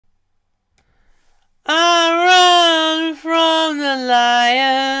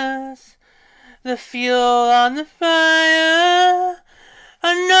the fuel on the fire.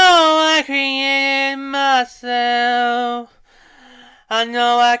 I know I created myself. I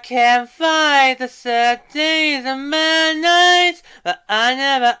know I can't fight the sad days and bad nights, but I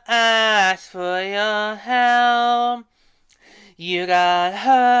never asked for your help. You got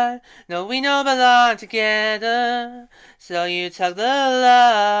hurt, no, we don't belong together. So you took the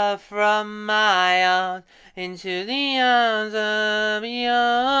love from my arms into the arms of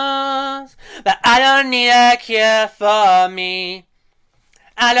yours. But I don't need a cure for me.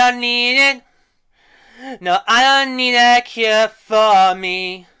 I don't need it. No, I don't need a cure for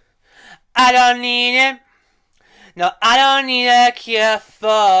me. I don't need it. No, I don't need a cure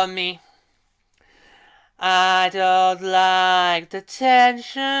for me. I don't like the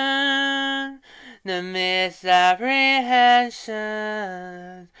tension, the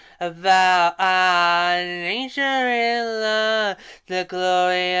misapprehension about our nature in love, the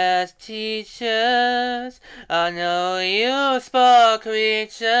glorious teachers, are no useful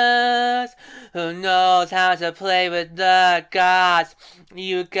creatures who knows how to play with the gods.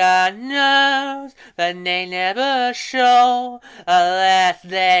 You got nerves, but they never show unless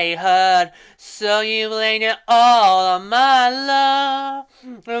they hurt. So you blame it all on my love,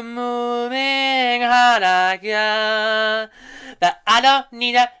 moving on again. But I don't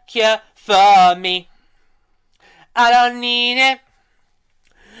need a cure for me. I don't need it.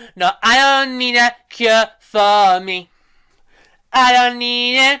 No, I don't need a cure for me. I don't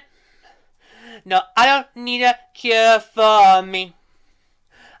need it. No, I don't need a cure for me.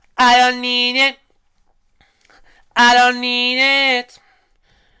 I don't need it. I don't need it.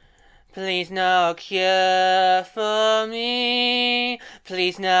 Please no cure for me.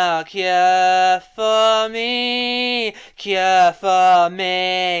 Please no cure for me. Cure for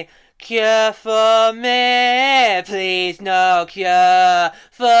me. Cure for me. Please no cure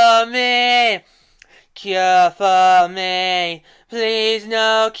for me. Cure for me. Please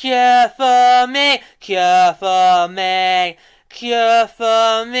no cure for me. Cure for me. Cure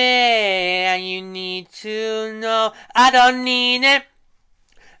for me. And you need to know I don't need it.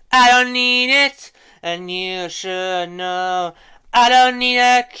 I don't need it, and you should know I don't need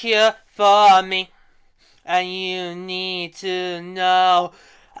a cure for me, and you need to know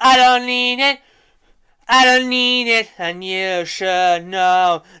I don't need it. I don't need it, and you should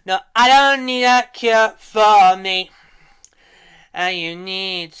know. No, I don't need a cure for me, and you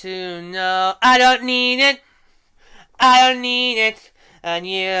need to know I don't need it. I don't need it, and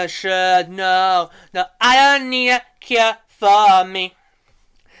you should know. No, I don't need a cure for me.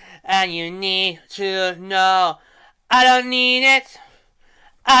 And you need to know I don't need it.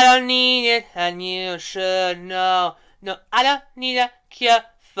 I don't need it, and you should know. No, I don't need a cure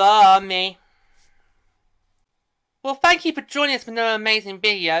for me. Well, thank you for joining us for another amazing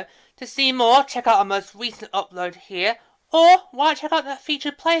video. To see more, check out our most recent upload here, or why not check out that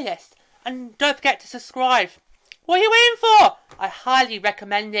featured playlist. And don't forget to subscribe. What are you waiting for? I highly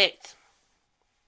recommend it.